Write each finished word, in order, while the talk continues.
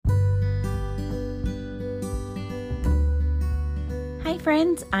Hi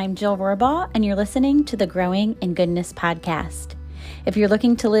friends, I'm Jill Rohrbaugh, and you're listening to the Growing in Goodness podcast. If you're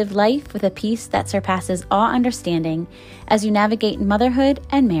looking to live life with a peace that surpasses all understanding as you navigate motherhood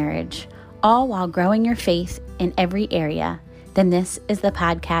and marriage, all while growing your faith in every area, then this is the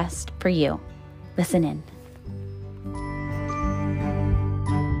podcast for you. Listen in.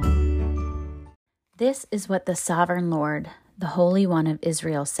 This is what the Sovereign Lord, the Holy One of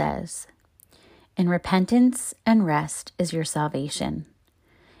Israel, says. In repentance and rest is your salvation.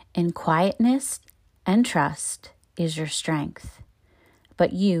 In quietness and trust is your strength.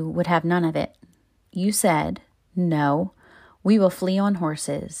 But you would have none of it. You said, "No, we will flee on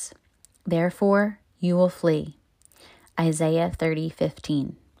horses. Therefore, you will flee." Isaiah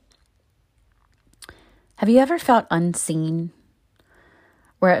 30:15. Have you ever felt unseen?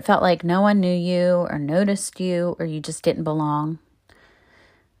 Where it felt like no one knew you or noticed you or you just didn't belong?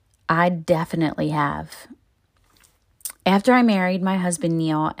 I definitely have. After I married my husband,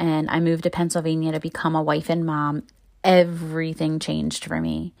 Neil, and I moved to Pennsylvania to become a wife and mom, everything changed for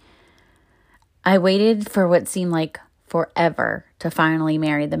me. I waited for what seemed like forever to finally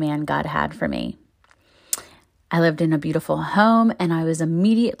marry the man God had for me. I lived in a beautiful home, and I was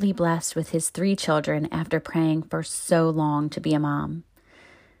immediately blessed with his 3 children after praying for so long to be a mom.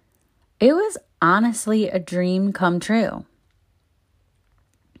 It was honestly a dream come true.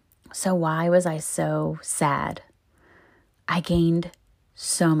 So why was I so sad? I gained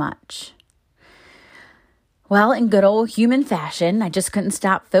so much. Well, in good old human fashion, I just couldn't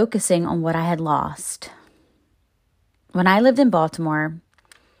stop focusing on what I had lost. When I lived in Baltimore,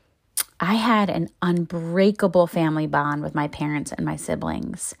 I had an unbreakable family bond with my parents and my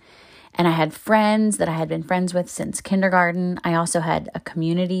siblings. And I had friends that I had been friends with since kindergarten. I also had a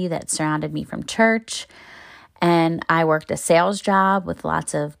community that surrounded me from church. And I worked a sales job with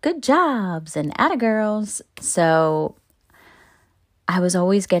lots of good jobs and attagirls. So I was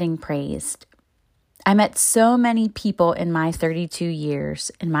always getting praised. I met so many people in my 32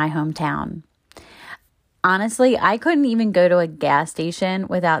 years in my hometown. Honestly, I couldn't even go to a gas station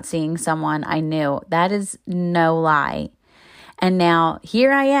without seeing someone I knew. That is no lie. And now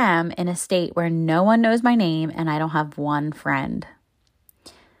here I am in a state where no one knows my name and I don't have one friend.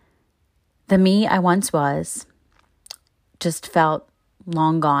 The me I once was just felt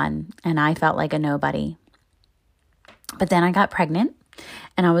long gone, and I felt like a nobody. But then I got pregnant,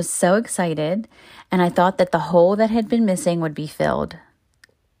 and I was so excited, and I thought that the hole that had been missing would be filled.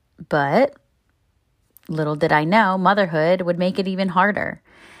 But little did I know, motherhood would make it even harder.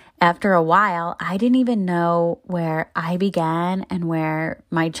 After a while, I didn't even know where I began and where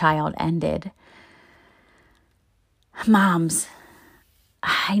my child ended. Moms,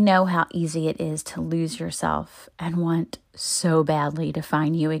 I know how easy it is to lose yourself and want so badly to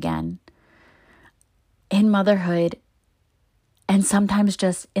find you again. In motherhood, and sometimes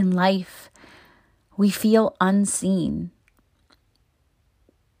just in life, we feel unseen.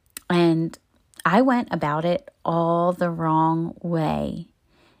 And I went about it all the wrong way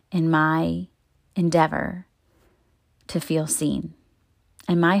in my endeavor to feel seen.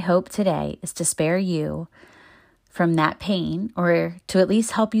 And my hope today is to spare you from that pain, or to at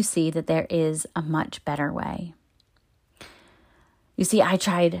least help you see that there is a much better way. You see, I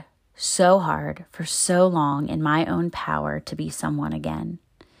tried so hard for so long in my own power to be someone again.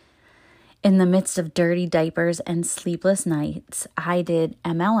 In the midst of dirty diapers and sleepless nights, I did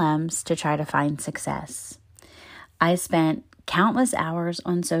MLMs to try to find success. I spent countless hours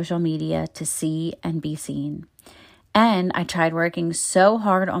on social media to see and be seen. And I tried working so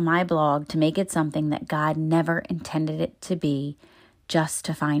hard on my blog to make it something that God never intended it to be, just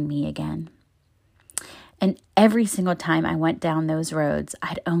to find me again. And every single time I went down those roads,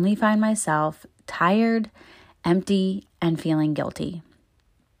 I'd only find myself tired, empty, and feeling guilty.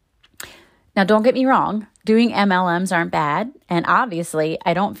 Now, don't get me wrong, doing MLMs aren't bad. And obviously,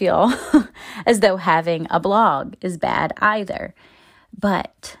 I don't feel as though having a blog is bad either.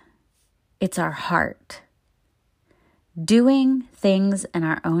 But it's our heart. Doing things in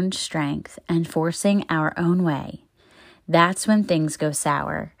our own strength and forcing our own way, that's when things go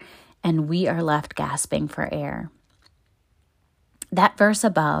sour and we are left gasping for air. That verse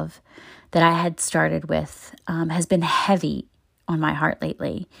above that I had started with has been heavy on my heart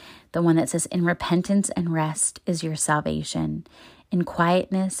lately. The one that says, "In repentance and rest is your salvation. In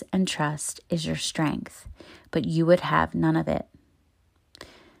quietness and trust is your strength. But you would have none of it."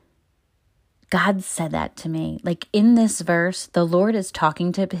 God said that to me. Like in this verse, the Lord is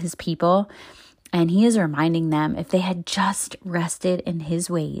talking to his people, and he is reminding them if they had just rested in his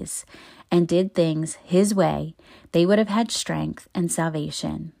ways and did things his way, they would have had strength and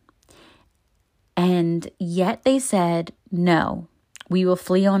salvation. And yet they said, "No, we will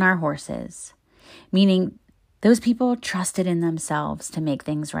flee on our horses, meaning those people trusted in themselves to make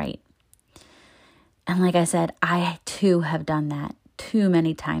things right. And like I said, I too have done that too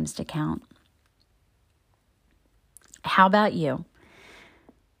many times to count. How about you?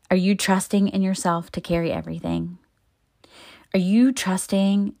 Are you trusting in yourself to carry everything? Are you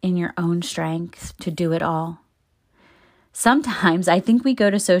trusting in your own strength to do it all? Sometimes I think we go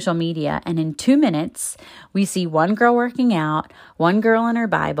to social media and in 2 minutes, we see one girl working out, one girl in her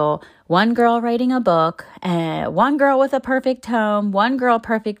Bible, one girl writing a book, one girl with a perfect home, one girl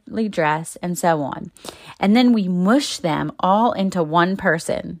perfectly dressed, and so on. And then we mush them all into one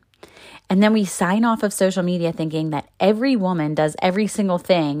person. And then we sign off of social media thinking that every woman does every single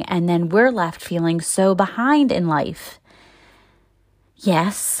thing, and then we're left feeling so behind in life.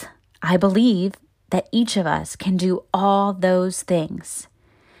 Yes, I believe that each of us can do all those things.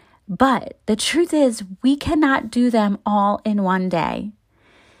 But the truth is, we cannot do them all in one day.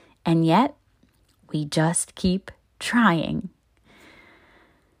 And yet, we just keep trying.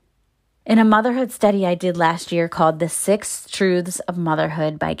 In a motherhood study I did last year called The 6 Truths of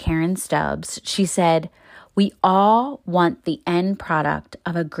Motherhood by Karen Stubbs, she said, we all want the end product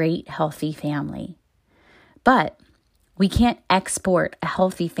of a great, healthy family. But we can't export a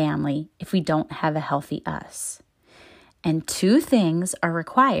healthy family if we don't have a healthy us. And 2 things are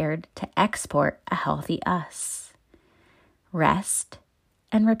required to export a healthy us: rest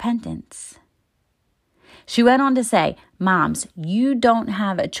and repentance. She went on to say, moms, you don't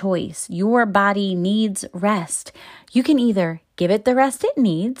have a choice. Your body needs rest. You can either give it the rest it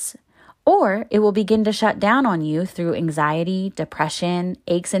needs, or it will begin to shut down on you through anxiety, depression,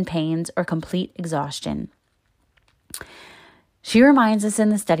 aches and pains, or complete exhaustion. She reminds us in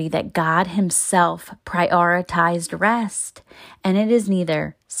the study that God himself prioritized rest, and it is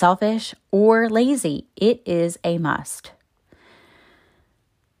neither selfish or lazy. It is a must.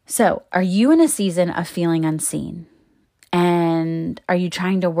 So, are you in a season of feeling unseen? And are you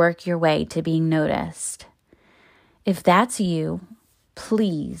trying to work your way to being noticed? If that's you,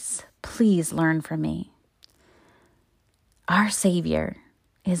 please learn from me. Our Savior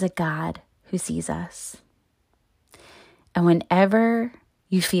is a God who sees us. And whenever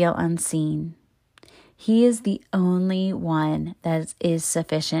you feel unseen, he is the only one that is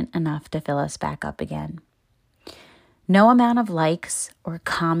sufficient enough to fill us back up again. No amount of likes or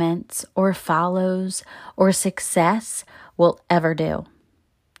comments or follows or success will ever do.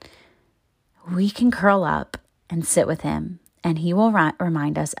 We can curl up and sit with him, and he will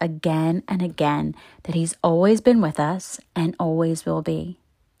remind us again and again that he's always been with us and always will be.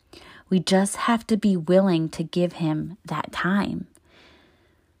 We just have to be willing to give him that time.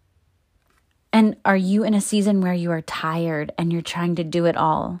 And are you in a season where you are tired and you're trying to do it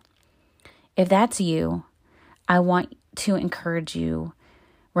all? If that's you, I want to encourage you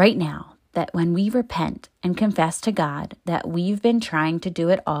right now that when we repent and confess to God that we've been trying to do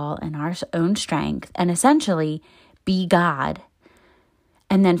it all in our own strength and essentially be God,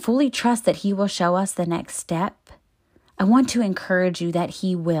 and then fully trust that he will show us the next step, I want to encourage you that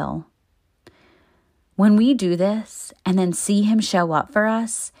he will. When we do this and then see him show up for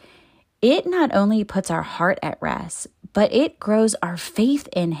us, it not only puts our heart at rest, but it grows our faith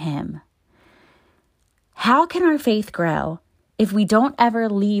in him. How can our faith grow if we don't ever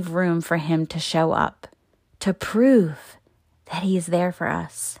leave room for him to show up, to prove that he is there for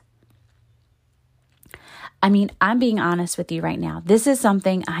us? I mean, I'm being honest with you right now. This is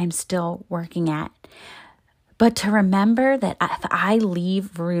something I'm still working at. But to remember that if I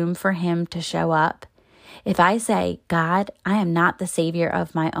leave room for him to show up, if I say, God, I am not the savior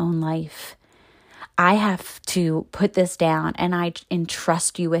of my own life, I have to put this down and I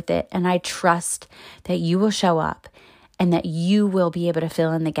entrust you with it. And I trust that you will show up and that you will be able to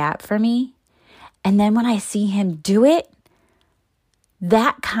fill in the gap for me. And then when I see him do it,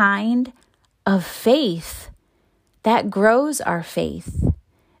 that kind of faith, that grows our faith.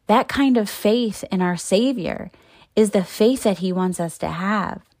 That kind of faith in our Savior is the faith that he wants us to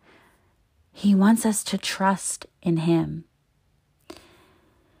have. He wants us to trust in him.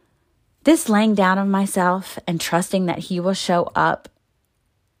 This laying down of myself and trusting that he will show up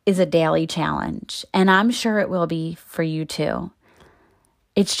is a daily challenge, and I'm sure it will be for you too.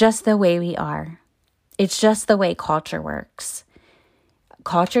 It's just the way we are. It's just the way culture works.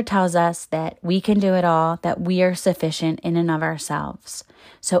 Culture tells us that we can do it all, that we are sufficient in and of ourselves.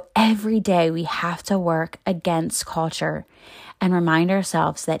 So every day we have to work against culture and remind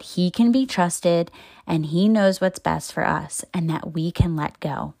ourselves that he can be trusted and he knows what's best for us and that we can let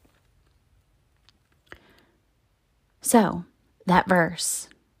go. So, that verse,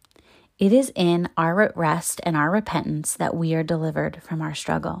 It is in our rest and our repentance that we are delivered from our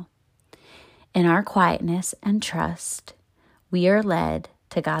struggle. In our quietness and trust, we are led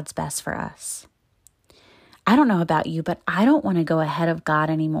to God's best for us. I don't know about you, but I don't want to go ahead of God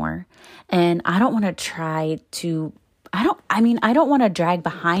anymore. And I don't want to I don't want to drag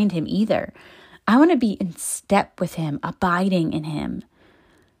behind him either. I want to be in step with him, abiding in him.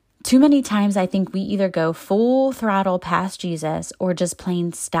 Too many times I think we either go full throttle past Jesus or just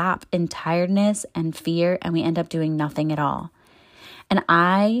plain stop in tiredness and fear, and we end up doing nothing at all. And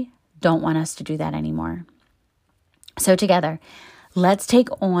I don't want us to do that anymore. So together, let's take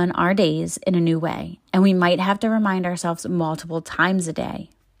on our days in a new way. And we might have to remind ourselves multiple times a day.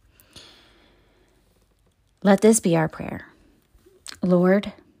 Let this be our prayer.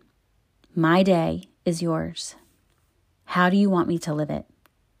 Lord, my day is yours. How do you want me to live it?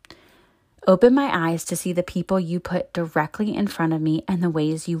 Open my eyes to see the people you put directly in front of me and the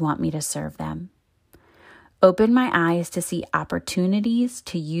ways you want me to serve them. Open my eyes to see opportunities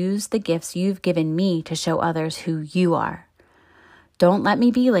to use the gifts you've given me to show others who you are. Don't let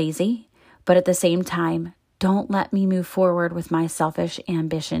me be lazy, but at the same time, don't let me move forward with my selfish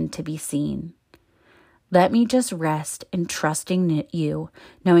ambition to be seen. Let me just rest in trusting you,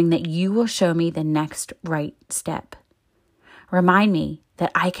 knowing that you will show me the next right step. Remind me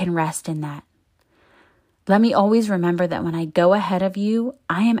that I can rest in that. Let me always remember that when I go ahead of you,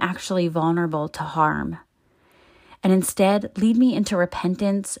 I am actually vulnerable to harm. And instead, lead me into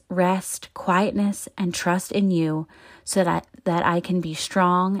repentance, rest, quietness, and trust in you so that I can be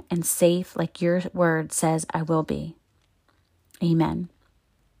strong and safe like your word says I will be. Amen.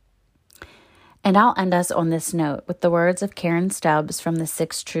 And I'll end us on this note with the words of Karen Stubbs from the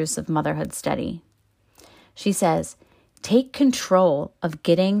 6 Truths of Motherhood study. She says, take control of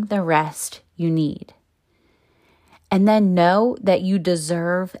getting the rest you need. And then know that you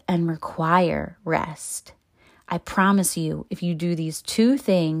deserve and require rest. I promise you, if you do these 2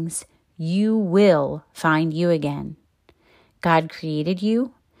 things, you will find you again. God created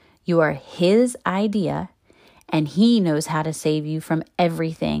you. You are his idea, and he knows how to save you from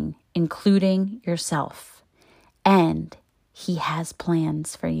everything, including yourself. And he has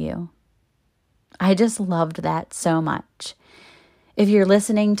plans for you. I just loved that so much. If you're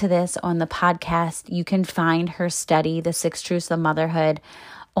listening to this on the podcast, you can find her study, The 6 Truths of Motherhood,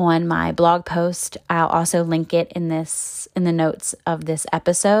 on my blog post. I'll also link it in the notes of this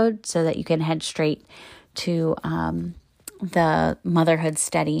episode so that you can head straight to the motherhood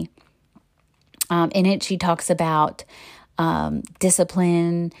study. In it, she talks about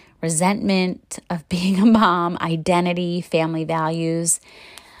discipline, resentment of being a mom, identity, family values.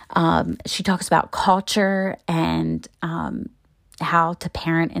 She talks about culture and how to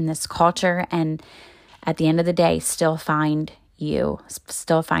parent in this culture, and at the end of the day, still find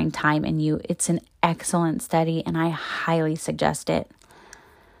time in you. It's an excellent study, and I highly suggest it.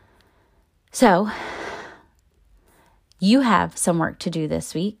 So, you have some work to do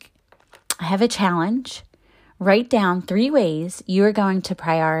this week. I have a challenge. Write down 3 ways you are going to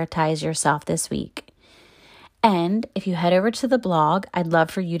prioritize yourself this week. And if you head over to the blog, I'd love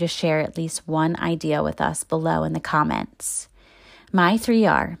for you to share at least one idea with us below in the comments. My 3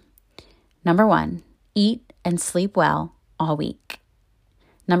 are: number 1, eat and sleep well all week.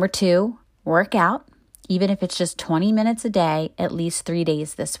 Number 2, work out, even if it's just 20 minutes a day, at least 3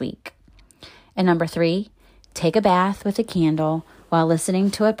 days this week. And number 3, take a bath with a candle while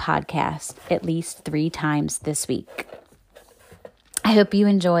listening to a podcast at least 3 times this week. I hope you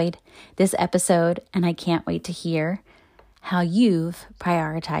enjoyed this episode, and I can't wait to hear how you've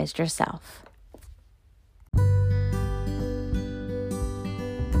prioritized yourself.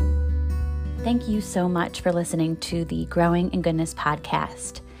 Thank you so much for listening to the Growing in Goodness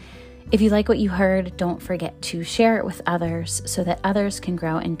podcast. If you like what you heard, don't forget to share it with others so that others can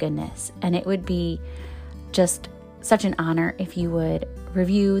grow in goodness. And it would be just such an honor if you would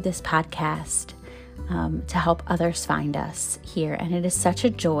review this podcast to help others find us here. And it is such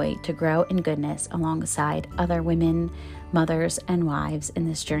a joy to grow in goodness alongside other women, mothers, and wives in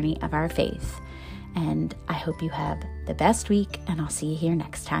this journey of our faith. And I hope you have the best week, and I'll see you here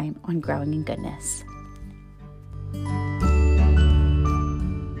next time on Growing in Goodness.